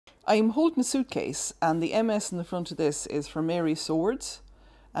I'm holding a suitcase, and the MS in the front of this is for Mary Swords.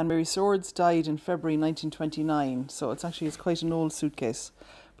 And Mary Swords died in February 1929, so it's quite an old suitcase.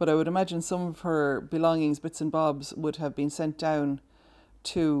 But I would imagine some of her belongings, bits and bobs, would have been sent down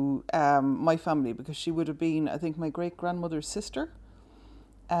to my family, because she would have been, I think, my great-grandmother's sister.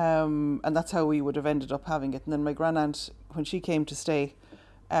 And that's how we would have ended up having it. And then my grandaunt, when she came to stay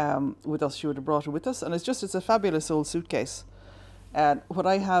with us, she would have brought her with us. And it's a fabulous old suitcase. And what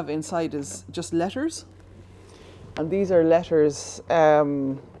I have inside is just letters. And these are letters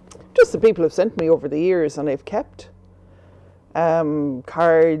just the people have sent me over the years, and I've kept.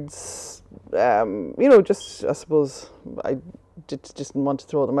 Cards, just, I suppose, I just didn't want to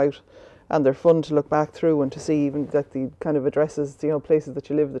throw them out. And they're fun to look back through and to see even like the kind of addresses, places that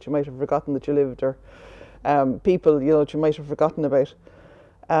you live that you might have forgotten that you lived, or people, that you might have forgotten about.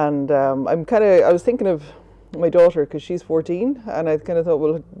 And I was thinking of my daughter, because she's 14, and I kind of thought,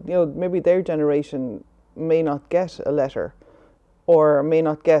 well, maybe their generation may not get a letter, or may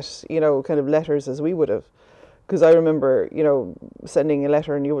not get, kind of letters as we would have. Because I remember, sending a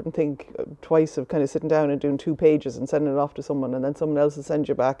letter, and you wouldn't think twice of kind of sitting down and doing 2 pages and sending it off to someone, and then someone else will send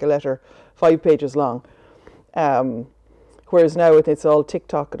you back a letter 5 pages long. Whereas now it's all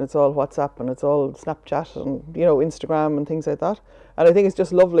TikTok, and it's all WhatsApp, and it's all Snapchat, and, Instagram and things like that. And I think it's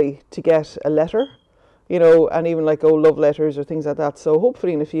just lovely to get a letter, and even like love letters or things like that. So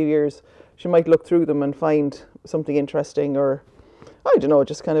hopefully in a few years she might look through them and find something interesting, or I don't know,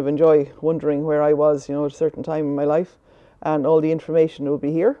 just kind of enjoy wondering where I was, at a certain time in my life, and all the information will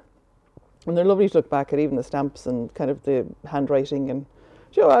be here. And they're lovely to look back at, even the stamps and kind of the handwriting, and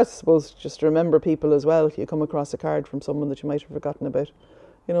I suppose just to remember people as well. If you come across a card from someone that you might have forgotten about,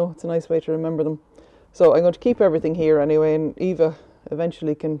 it's a nice way to remember them. So I'm going to keep everything here anyway, and Eva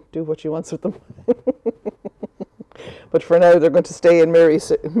eventually can do what she wants with them. But for now, they're going to stay in Mary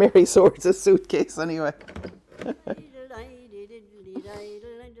Swords' suitcase anyway.